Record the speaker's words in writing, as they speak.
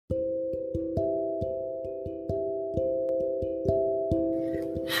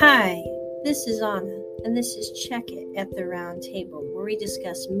Hi, this is Anna, and this is Check It at the Round Table, where we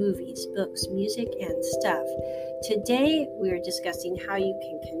discuss movies, books, music, and stuff. Today, we are discussing how you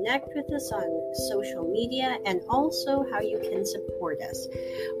can connect with us on social media and also how you can support us.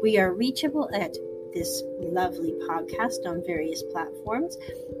 We are reachable at this lovely podcast on various platforms.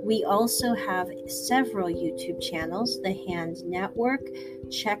 We also have several YouTube channels, The Hand Network,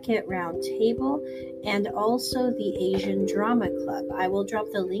 Check It Round Table, and also the Asian Drama Club. I will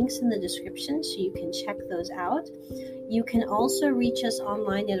drop the links in the description so you can check those out. You can also reach us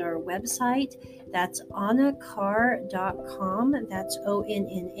online at our website. That's onnacarr.com. That's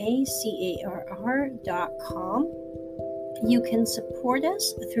ONNACARR.com. You can support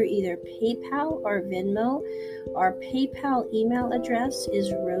us through either PayPal or Venmo. Our PayPal email address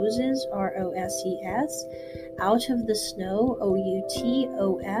is roses, ROSES, out of the snow,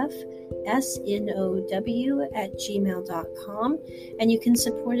 OUTOFSNOW @gmail.com. And you can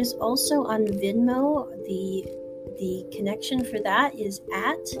support us also on Venmo. The connection for that is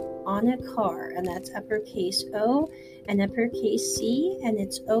at Anna Carr, and that's uppercase O and uppercase C, and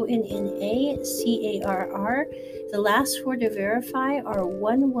it's ONNACARR. The last four to verify are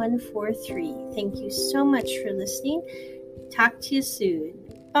 1143. Thank you so much for listening. Talk to you soon.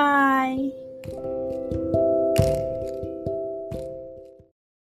 Bye.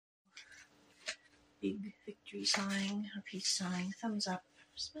 Big victory sign, or peace sign, thumbs up,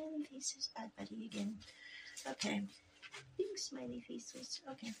 smiley faces, bad buddy again. Okay, big smiley faces.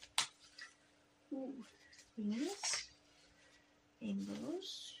 Okay. Ooh, wings,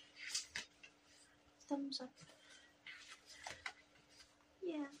 rainbows, thumbs up.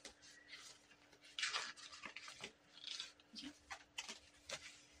 Yeah. Yep.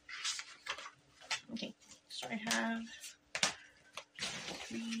 Okay, so I have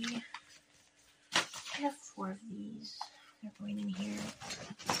 4 of these. They're going in here.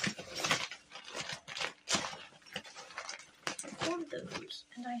 4 of those,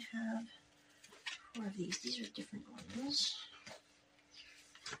 and I have 4 of these. These are different ones.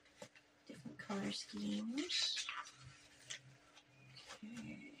 Different color schemes.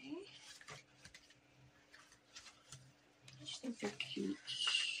 Okay. I just think they're cute.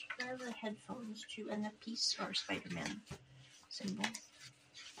 I have the headphones too, and the piece or Spider-Man symbol.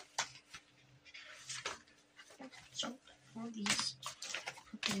 So, all these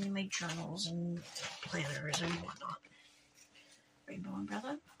put them in my journals and planners and whatnot. Rainbow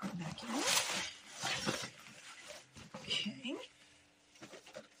umbrella on the back end. Okay.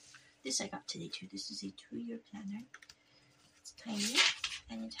 This I got today too. This is a 2-year planner. It's tiny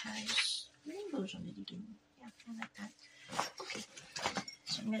and it has rainbows on it again. Yeah, I like that. Okay.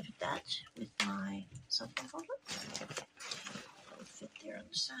 So I'm going to put that with my cell phone holder. It'll fit there on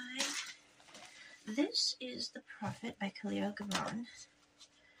the side. This is The Prophet by Khalil Gibran.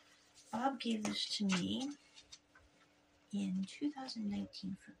 Bob gave this to me in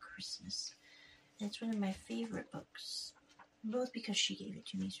 2019 for Christmas. And it's one of my favorite books, both because she gave it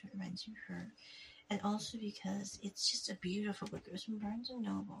to me, so it reminds me of her, and also because it's just a beautiful book. It was from Barnes &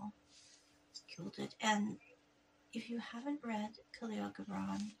 Noble. It's gilded. And if you haven't read Khalil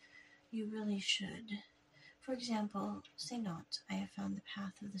Gibran, you really should. For example, say not, I have found the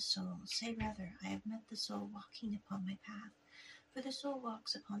path of the soul. Say rather, I have met the soul walking upon my path. For the soul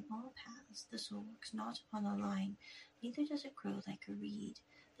walks upon all paths. The soul walks not upon a line, neither does it grow like a reed.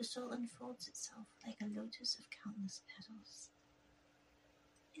 The soul unfolds itself like a lotus of countless petals.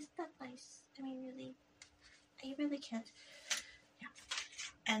 Isn't that nice? I mean, really, I really can't. Yeah.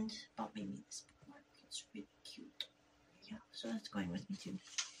 And Bob made me this bookmark. It's really cute. Yeah, so that's going with me too.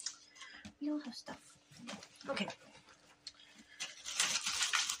 We all have stuff. Okay.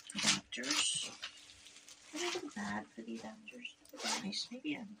 Adapters. Maybe I have a bag for the adapters. That would be nice.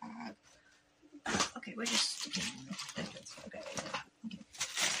 Maybe I have a bag. Okay, we're just sticking okay. Okay.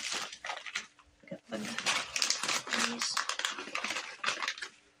 I got one of these.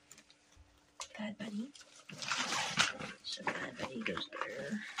 Bad Buddy. So Bad Buddy goes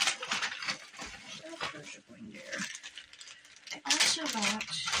there. Adapters are going there. I also got,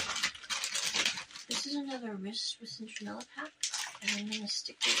 this is another wrist with Centronella pack, and I'm going to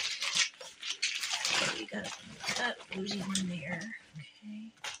stick it. So we got that Uzi one there.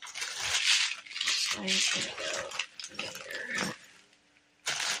 Okay. This guy's going to go there.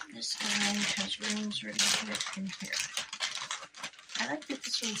 This guy has rooms right here and here. I like that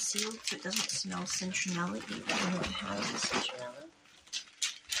this one's sealed so it doesn't smell Centronella even though it has the Centronella.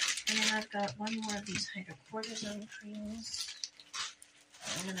 And then I've got one more of these hydrocortisone creams.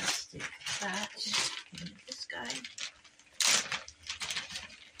 I'm going to stick that in this guy.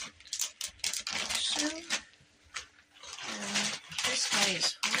 So, this guy is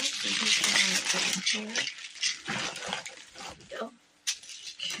here. There we go.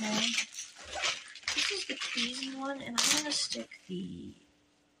 Okay. This is the crazy one, and I'm going to stick the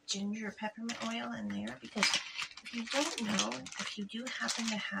ginger peppermint oil in there because if you don't know, if you do happen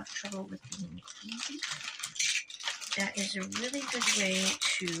to have trouble with being queasy, that is a really good way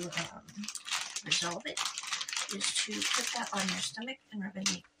to resolve it, is to put that on your stomach and rub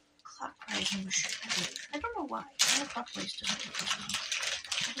it clockwise motion. I don't know why. I know clockwise doesn't work as well.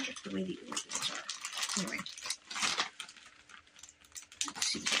 I think it's the way the organs are. Anyway. Let's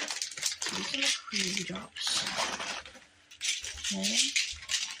see here. These are the crazy drops. Okay.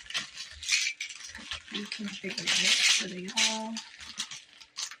 You can figure it out so they all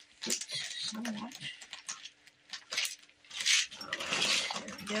fit somewhat. Alright,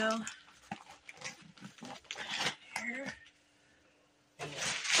 there we go. Here.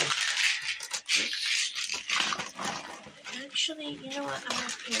 Actually, you know what? I'm going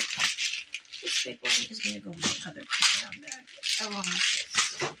to pick this big one is going to go in the other brown bag along with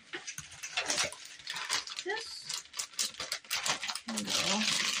this. Okay. This can go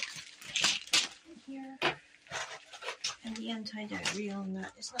in here. And the anti-diarrheal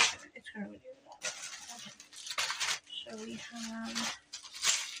nut is not going to, it's going to reduce that. Okay. So we have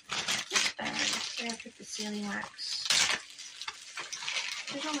this bag. Where I put the sealing wax.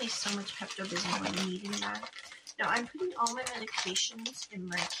 There's only so much Pepto-Bismol you need in that. Now, I'm putting all my medications in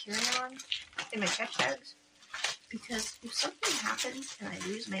my carry-on, in my check bags, because if something happens and I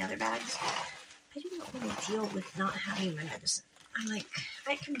lose my other bags, I do not want to deal with not having my medicine. I'm like,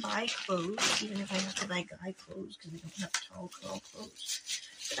 I can buy clothes, even if I have to buy guy clothes, because I don't have tall girl clothes,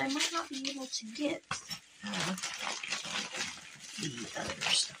 but I might not be able to get the other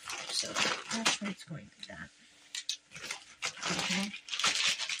stuff. So, that's why it's going to that. Okay.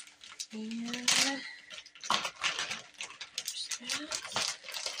 And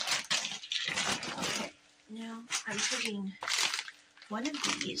okay, now I'm putting one of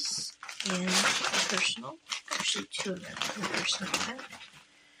these in the personal, actually two of them in the personal one.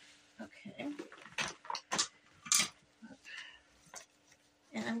 Okay.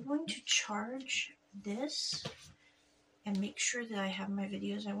 And I'm going to charge this and make sure that I have my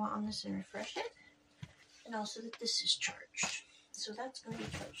videos I want on this and refresh it. And also that this is charged. So that's going to be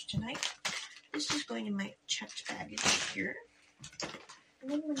charged tonight. This is going in my checked baggage here. And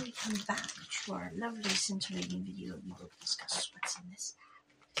then when we come back to our lovely scintillating video, we will discuss what's in this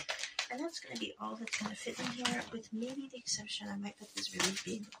bag. And that's going to be all that's going to fit in here, with maybe the exception I might put this really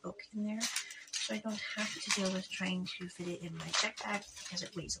big book in there, so I don't have to deal with trying to fit it in my check bag because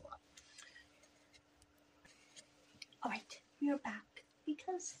it weighs a lot. Alright, we are back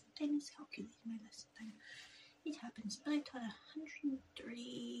because I miscalculated my lesson time. It happens, but I taught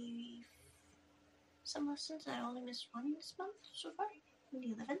 130 some lessons, and I only missed one this month so far. The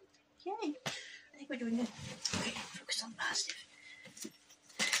 11th. Yay! I think we're doing good. Okay, focus on positive.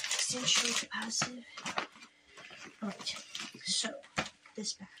 Essentially to positive. Alright, so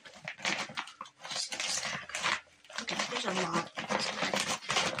this bag. Okay, there's a lot in this bag.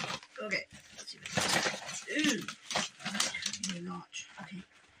 Okay, let's see what this is. Ooh! Alright, a lot. Okay.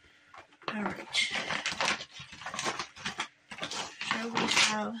 Alright. So we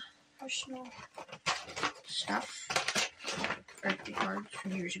have personal stuff. Birthday cards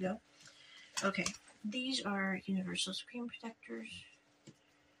from years ago. Okay, these are universal screen protectors.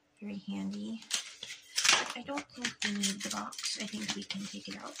 Very handy. But I don't think we need the box. I think we can take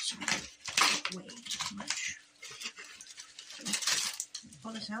it out so we don't weigh too much. So,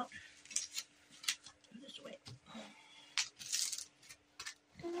 pull this out. Put this away.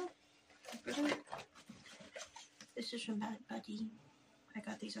 This is from Bad Buddy. I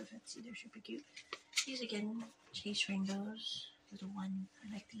got these off Etsy. They're super cute. These again, Chase Rainbows. Little one.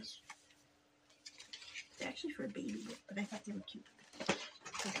 I like these. They're actually for a baby book, but I thought they were cute.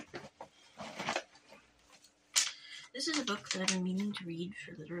 Okay. This is a book that I've been meaning to read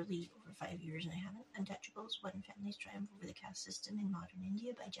for literally over 5 years, and I haven't. Untouchables, One Family's Triumph Over the Caste System in Modern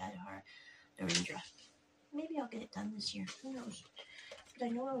India by Jadhar Narendra. Maybe I'll get it done this year. Who knows? But I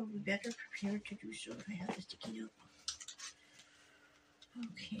know I will be better prepared to do so if I have this sticky note.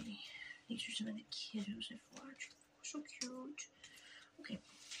 Okay. These are some of the kiddos I've watched. So cute. Okay.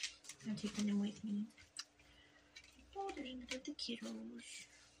 I'll take them in with me. Oh, there's another of the kiddos.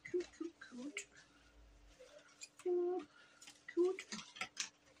 Cute, cute, cute. Cute. Cute.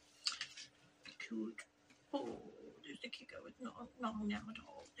 Cute. Oh, there's the kicker with not now at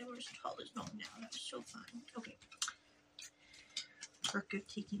all. They were as tall as not now. That was so fun. Okay. Work of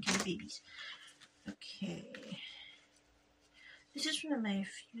taking care of babies. Okay. This is one of my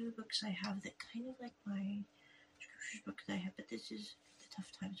few books I have that kind of like my scriptures book that I have, but this is the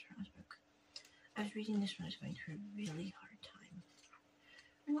Tough Times Promise book. I was reading this when I was going through a really hard time.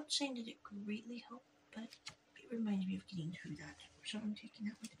 I'm not saying that it greatly helped, but it reminds me of getting through that. So I'm taking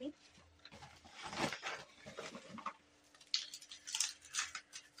that with me.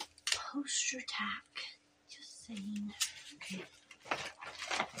 Poster tack. Just saying. Okay.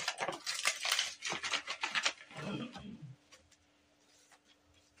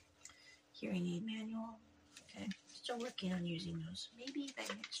 Hearing aid manual. Okay. Still working on using those. Maybe by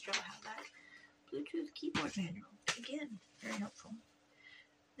next show I'll have that. Bluetooth keyboard manual. Again, very helpful.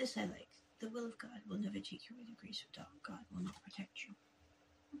 This I like. The will of God will never take you away. The grace of God will not protect you.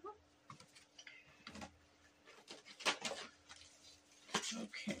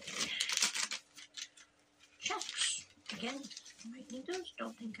 Okay. Checks. Again, I might need those.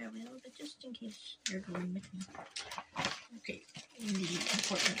 Don't think I will, but just in case you're going with me. Okay. The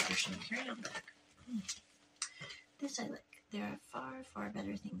important personal care on the back. This I like. There are far, far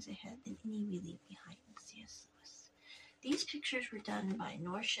better things ahead than any we leave behind. C.S. Lewis. These pictures were done by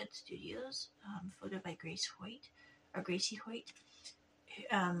Norshed Studios, photo by Gracie Hoyt.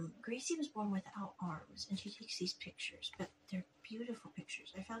 Gracie was born without arms, and she takes these pictures, but they're beautiful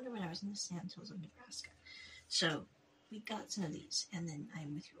pictures. I found her when I was in the sandhills of Nebraska. So we got some of these, and then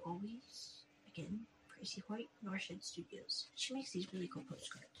I'm with you always. Again, Gracie Hoyt, Norshed Studios. She makes these really cool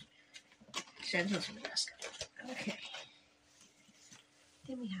postcards. Sandhills of Nebraska. Okay.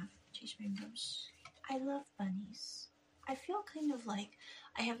 Then we have Chase Rainbows. I love bunnies. I feel kind of like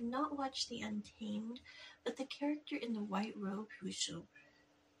I have not watched The Untamed, but the character in the white robe who is so,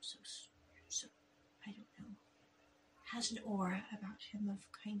 I don't know, has an aura about him of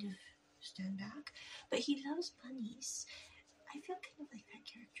kind of stand back, but he loves bunnies. I feel kind of like that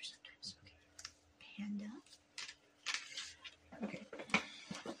character sometimes. Okay. Panda. Okay.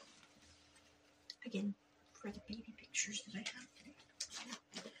 Again, for the baby pictures that I have today.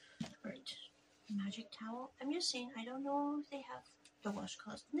 Alright. Magic towel. I'm just saying, I don't know if they have the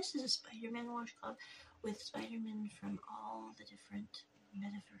washcloths. And this is a Spider-Man washcloth with Spider-Man from all the different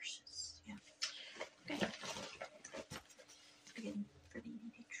metaverses. Yeah. Okay. Again, for the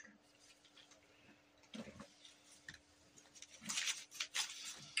baby picture. Okay.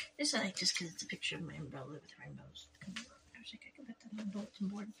 This I like just because it's a picture of my umbrella with rainbows. I was like, I can put that on the bulletin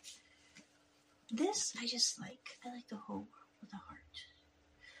board. This I just like. I like the whole world with a heart.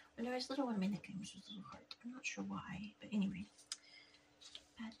 When I was little, one of my nicknames was Little Heart. I'm not sure why, but anyway.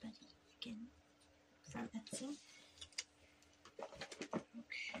 Bad Buddy, again, from Etsy.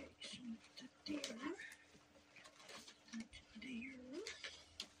 Okay, so put that there.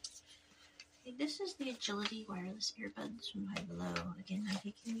 Okay, this is the Agility wireless earbuds from Five Below. Again, I'm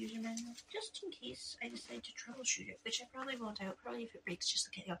taking the user manual just in case I decide to troubleshoot it, which I probably won't. I will probably, if it breaks, just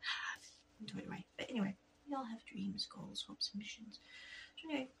look at it and go, do it right. But anyway, we all have dreams, goals, hopes, and missions. So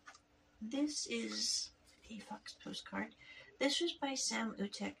anyway, this is a Fox postcard. This was by Sam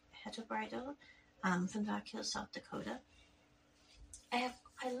Utek Hetobridal from Rock Hill, South Dakota. I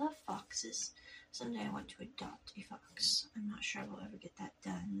love foxes. Someday I want to adopt a fox. I'm not sure I will ever get that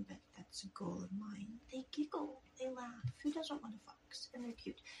done, but that's a goal of mine. They giggle, they laugh. Who doesn't want a fox? And they're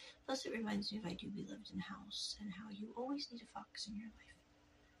cute. Plus it reminds me of I Do Be Lived in a House and how you always need a fox in your life.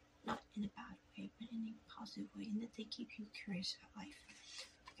 Not in a bad way, but in a positive way, and that they keep you curious about life.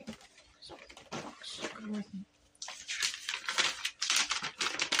 Okay, so fox, come with me.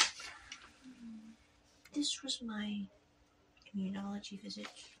 This was my immunology visit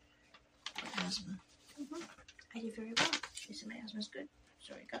for asthma. I did very well. They said my asthma's good,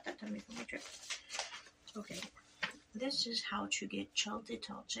 so I got that done before my trip. Okay, this is how to get Cholte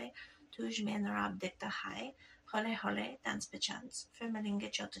Tolce, Tuj Menarab Dicta High, Hole Hole, Dance Bechance, Fermalinga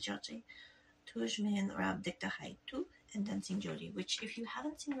Cholte Cholte, Tuj Menarab Dicta High 2, and Dancing Jodi, which if you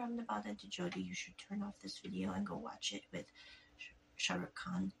haven't seen Ramnabad to Jodi, you should turn off this video and go watch it with Shah Rukh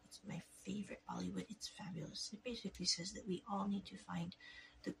Khan. It's my favorite Bollywood. It's fabulous. It basically says that we all need to find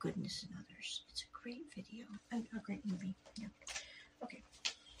the goodness in others. It's a great video and a great movie. Yeah. Okay.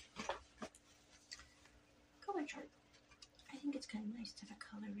 Color chart. I think it's kind of nice to have a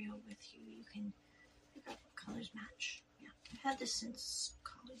color reel with you. You can pick up what colors match. Yeah. I've had this since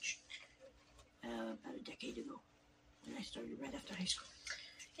college. About a decade ago. When I started right after high school.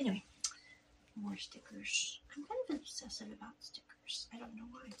 Anyway. More stickers. I'm kind of obsessive about stickers. I don't know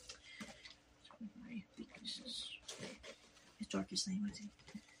why. It's one of my weaknesses. It's Dorcas Lane, was it?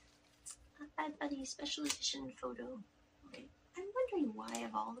 Bad Buddy special edition photo. Okay. I'm wondering why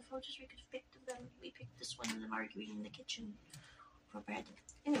of all the photos we could have picked of them, we picked this one of them arguing in the kitchen for bread.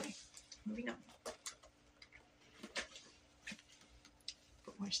 Anyway, moving on.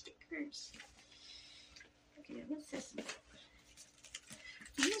 Put more stickers. Okay, what's this?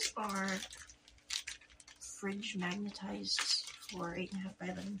 These are fridge magnetized for 8.5 by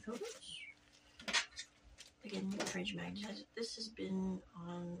 11 photos. Again, fridge magnetized. This has been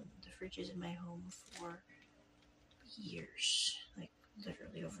on the fridges in my home for years, like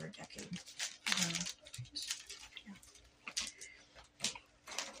literally over a decade.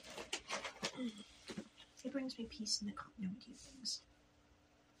 It brings me peace in the continuity of things.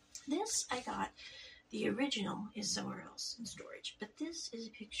 This I got. The original is somewhere else in storage, but this is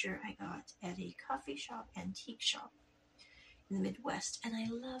a picture I got at a coffee shop, antique shop in the Midwest, and I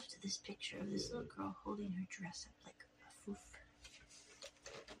loved this picture of this little girl holding her dress up like a foof.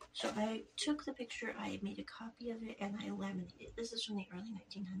 So I took the picture, I made a copy of it, and I laminated it. This is from the early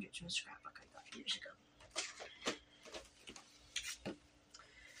 1900s from a scrapbook I got years ago.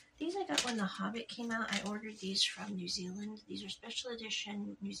 These I got when The Hobbit came out. I ordered these from New Zealand. These are special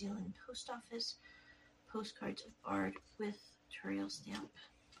edition New Zealand Post Office postcards of Bard with Turiel stamp.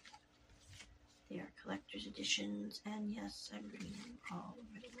 They are collector's editions, and yes, I'm bringing them all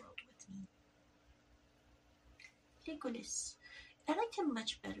over the world with me. Legolas. I liked him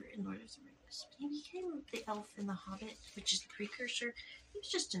much better in Lord of the Rings. He became the elf in The Hobbit, which is the precursor. He was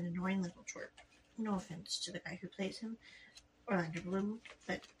just an annoying little twerp. No offense to the guy who plays him, Orlando Bloom,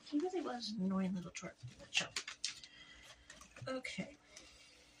 but he really was an annoying little twerp in that show. Okay.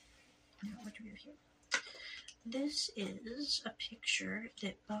 Now, what do we have here? This is a picture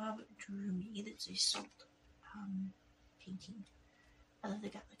that Bob drew me. That's a salt painting of the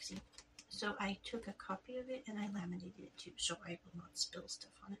galaxy. So I took a copy of it and I laminated it too, so I will not spill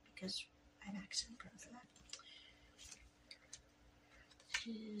stuff on it because I'm accident prone for that.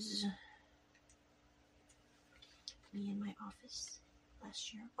 This is me in my office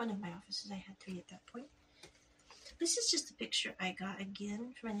last year. One of my offices, I had 3 at that point. This is just a picture I got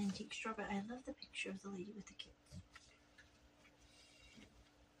again from an antique store, but I love the picture of the lady with the kids.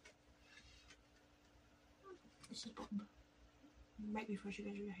 This is Bob. Right before she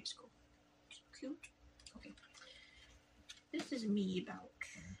graduated high school. So cute. Okay. This is me about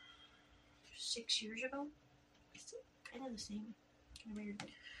 6 years ago. It's kind of the same. Kind of weird.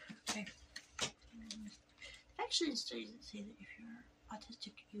 Okay. Actually, in studies that say that if you're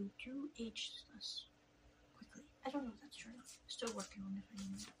autistic, you do age less quickly. I don't know if that's true or not. Still working on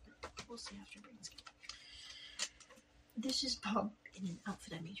defining that, but we'll see after brain scan. This is Bob in an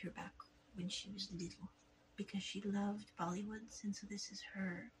outfit I made her back when she was little because she loved Bollywoods, and so this is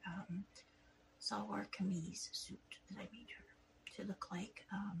her salwar kameez suit that I made her to look like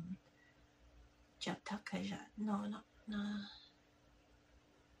Jab Takajan. Not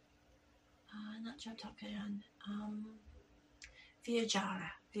Jab Takajan.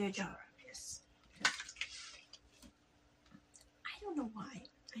 Viajara, yes. I don't know why.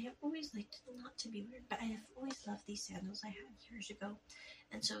 I have always liked, not to be weird, but I have always loved these sandals I had years ago.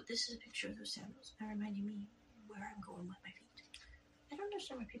 And so this is a picture of those sandals. They're reminding me where I'm going with my feet. I don't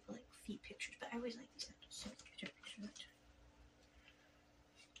understand why people like feet pictures, but I always like these sandals. So I took a picture of that.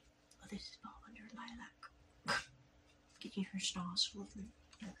 Oh, this is Bob under lilac. Getting her straws full of them.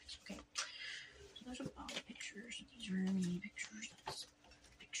 Okay. So those are Bob pictures. These are me pictures. That's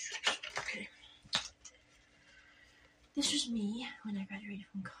pictures. Okay. This was me when I graduated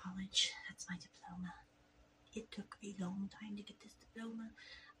from college. That's my diploma. It took a long time to get this diploma.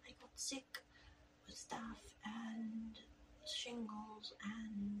 I got sick with staph and shingles,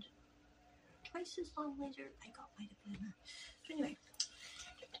 and twice as long later, I got my diploma. So anyway,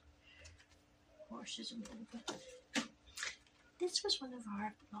 horses and over. This was one of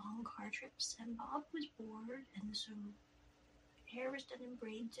our long car trips, and Bob was bored, and so hair was done in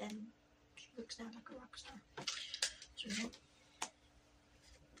braids, and she looks now like a rock star. So,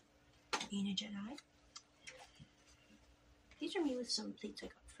 being a Jedi. These are me with some plates I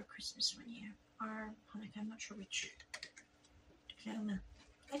got for Christmas one year. Or Hanukkah, I'm not sure which.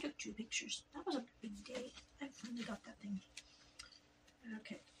 I took 2 pictures. That was a big day. I finally got that thing.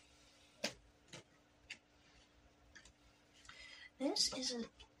 Okay. This is a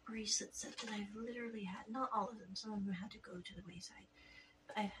bracelet set that I've literally had. Not all of them. Some of them had to go to the wayside.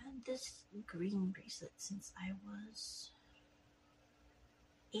 But I've had this green bracelet since I was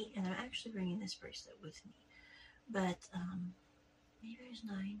 8. And I'm actually bringing this bracelet with me. But, maybe I was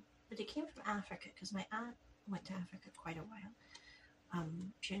 9. But it came from Africa because my aunt went to Africa quite a while.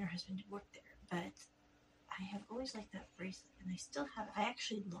 She and her husband worked there. But I have always liked that bracelet, and I still have it. I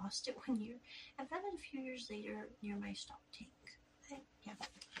actually lost it one year and found it a few years later near my stock tank.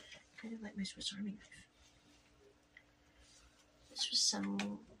 Kind of like my Swiss Army knife. This was some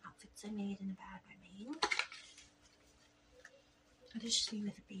outfits I made in a bag I made. This is me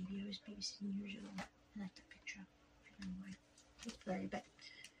with a baby. I was babysitting years ago. I like that picture. I don't know why. It's blurry, but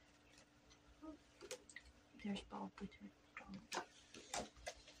There's Bob with her dog.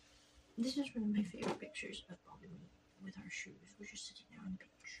 This is one of my favorite pictures of Bob and me with our shoes. We're just sitting there on the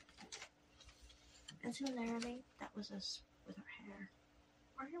beach. And similarly, that was us with our hair.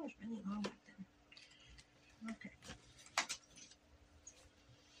 Our hair was really long back then. Okay.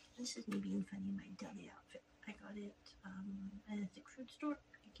 This is me being funny in my Delhi outfit. I got it at a thick fruit store.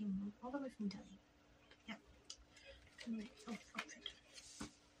 It came all the way from Delhi. Yeah. Outfit.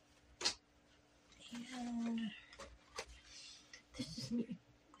 And this is me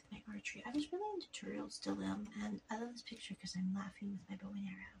with my archery. I was really into tutorials, still am, and I love this picture because I'm laughing with my bow and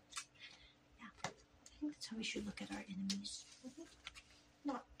arrow. Yeah, I think that's how we should look at our enemies.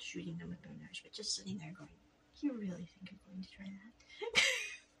 Not shooting them with bow and arrows, but just sitting there going, you really think I'm going to try that?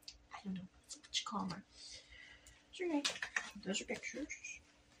 I don't know, it's much calmer. So anyway, those are pictures.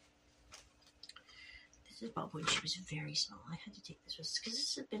 This is Bob when she was very small. I had to take this because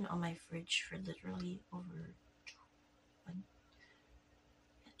this has been on my fridge for literally over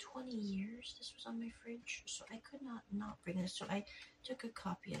 20 years. This was on my fridge, so I could not bring this. So I took a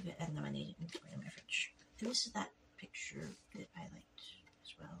copy of it and laminated it and put it in my fridge. And this is that picture that I liked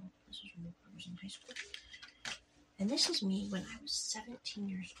as well. This is when I was in high school. And this is me when I was 17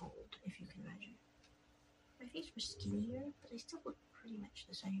 years old, if you can imagine. My face was skinnier, but I still look pretty much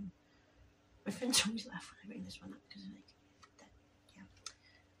the same. My friends always laugh when I bring this one up because they're like, that, yeah.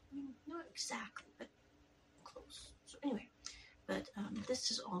 I mean, not exactly, but close. So anyway, but this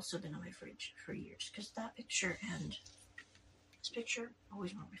has also been on my fridge for years because that picture and this picture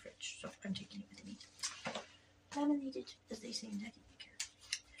always were on my fridge. So I'm taking it with me. Laminated, as they say in Daddy Care.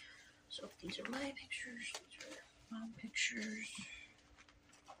 So these are my pictures. These are mom pictures.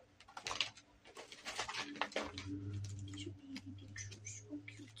 These are baby pictures. Oh,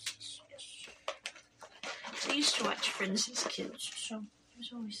 cutesies. Yes. I used to watch Friends as kids, so it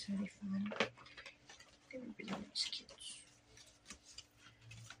was always really fun. They were really nice kids.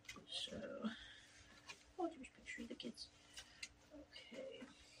 So, oh, there's a picture of the kids. Okay.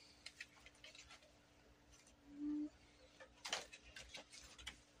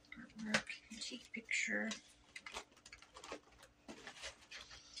 Artwork, antique picture.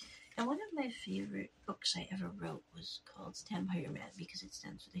 And one of my favorite books I ever wrote was called Stand By Your Man because it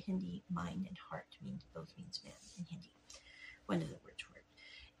stands for the Hindi mind and heart, both means man in Hindi. One of the words for it.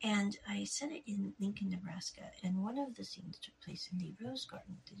 And I set it in Lincoln, Nebraska, and one of the scenes took place in the Rose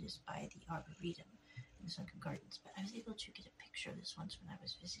Garden that is by the Arboretum in the Sunken Gardens. But I was able to get a picture of this once when I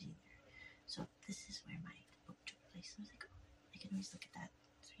was visiting there. So this is where my book took place. I was like, oh, I can always look at that.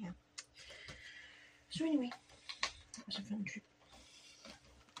 So yeah. So anyway, that was a fun trip.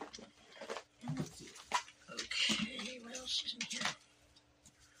 And let's see. Okay, what else is in here?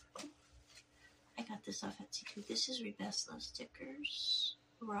 I got this off Etsy too. This is Rebesla stickers,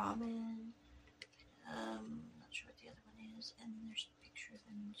 ramen. Not sure what the other one is. And then there's a picture of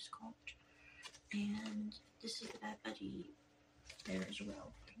them sculpt. And this is the Bad Buddy there as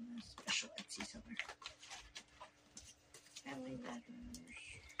well. A special Etsy seller. Family letters.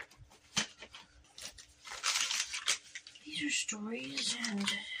 These are stories and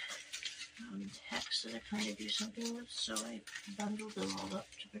text that I kind of do something with, so I bundled them all up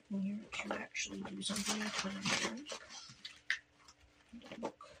to put in here to actually do something with what I'm doing.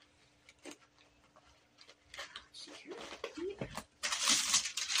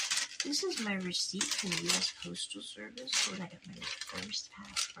 This is my receipt from the U.S. Postal Service when I got my first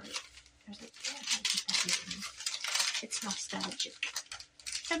passport. I was like, yeah, I keep that with me. It's nostalgic.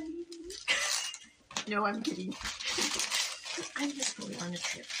 No, I'm kidding. I'm just going on a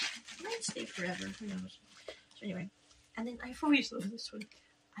trip. I might stay forever, who knows. So anyway, and then I've always loved this one.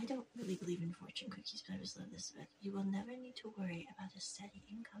 I don't really believe in fortune cookies, but I always love this. But you will never need to worry about a steady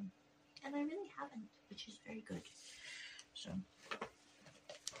income. And I really haven't, which is very good. So,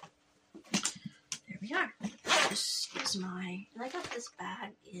 there we are. This is and I got this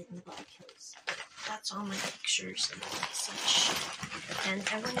bag in the Black Hills. That's all my pictures and such. And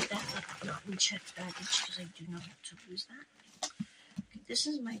I wanted that not in checked baggage because I do not want to lose that. Okay, this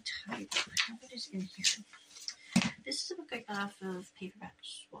is my type. I have it is in here. This is a book I got off of Paperback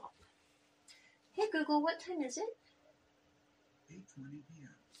Swap. Hey Google, what time is it? 8:20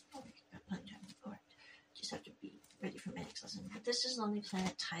 p.m. Okay, got plenty of time. Alright. Just have to be ready for my next lesson. But this is Lonely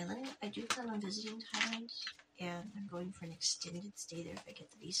Planet Thailand. I do plan on visiting Thailand, and I'm going for an extended stay there if I get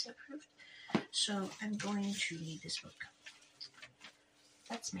the visa approved. So I'm going to need this book.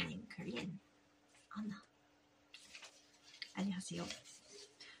 That's my name in Korean. Anna. 안녕하세요.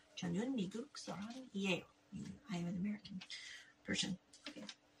 저는 미국 사람이에요. I am an American person. Okay.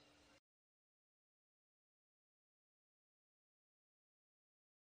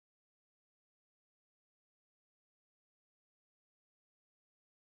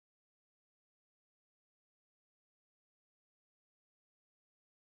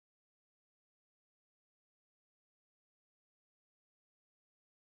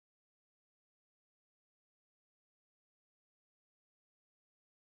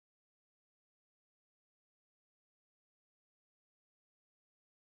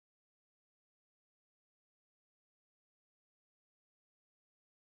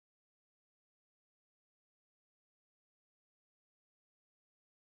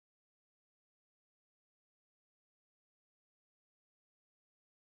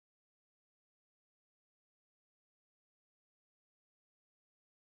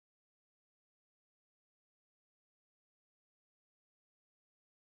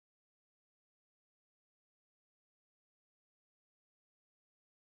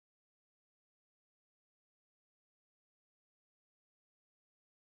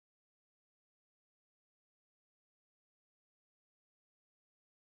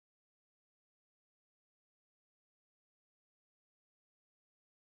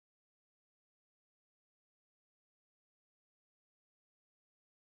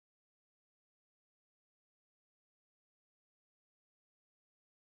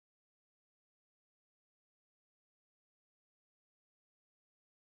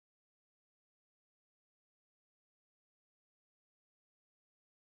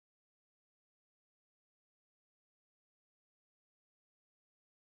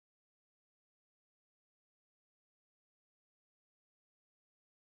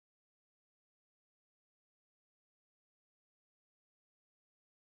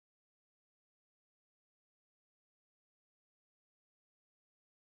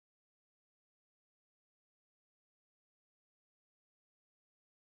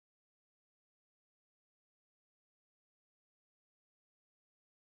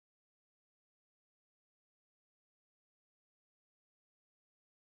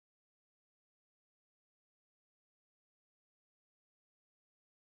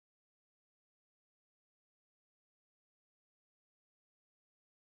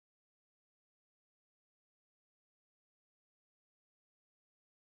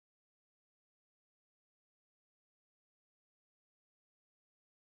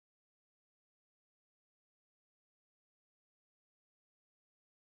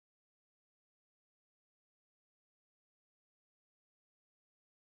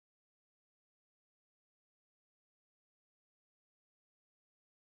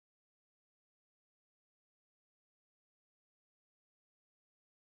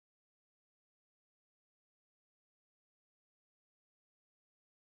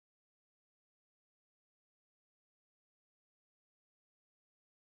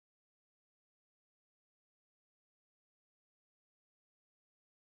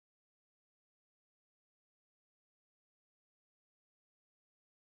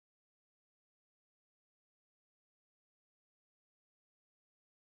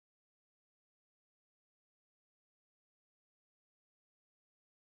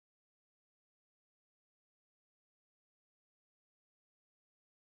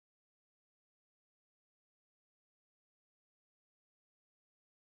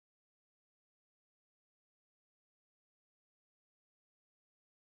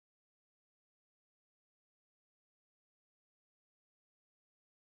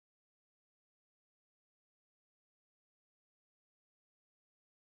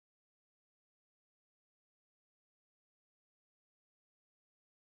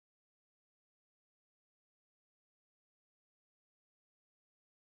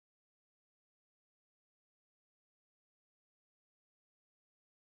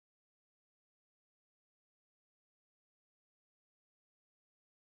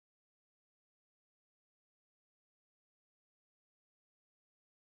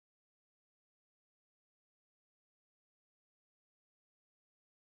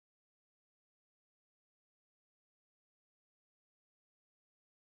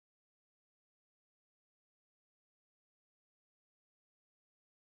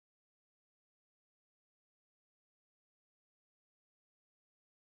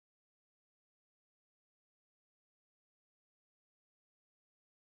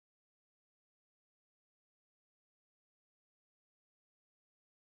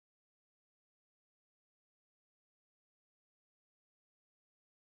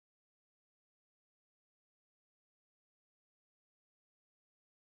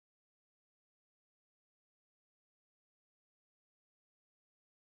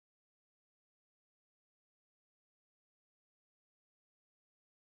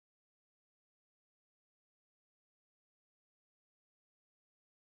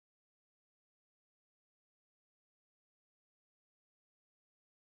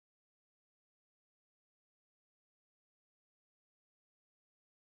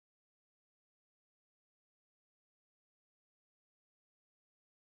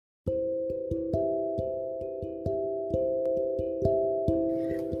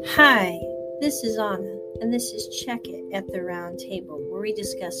 Hi, this is Anna, and this is Check It at the Round Table, where we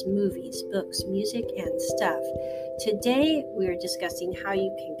discuss movies, books, music, and stuff. Today, we are discussing how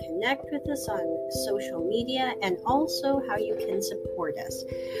you can connect with us on social media and also how you can support us.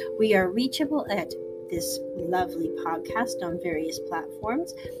 We are reachable at this lovely podcast on various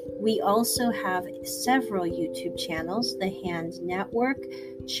platforms. We also have several YouTube channels, The Hand Network,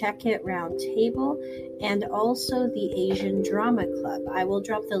 Check It Round Table, and also the Asian Drama Club. I will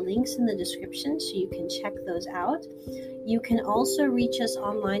drop the links in the description so you can check those out. You can also reach us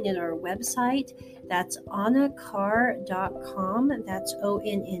online at our website. That's onnacarr.com. That's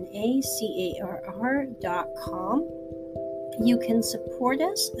ONNACARR.com. You can support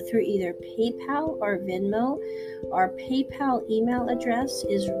us through either PayPal or Venmo. Our PayPal email address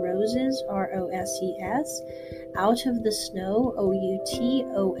is roses, ROSES, out of the snow,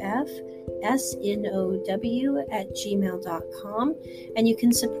 OUTOF, SNOW @gmail.com. And you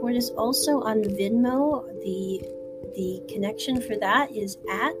can support us also on Venmo. The connection for that is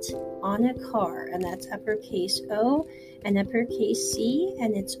at Anna Carr, and that's uppercase O and uppercase C,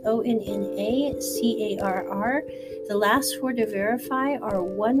 and it's ONNACARR. The last four to verify are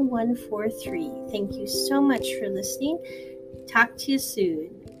 1143. Thank you so much for listening. Talk to you soon.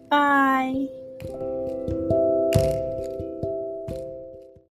 Bye.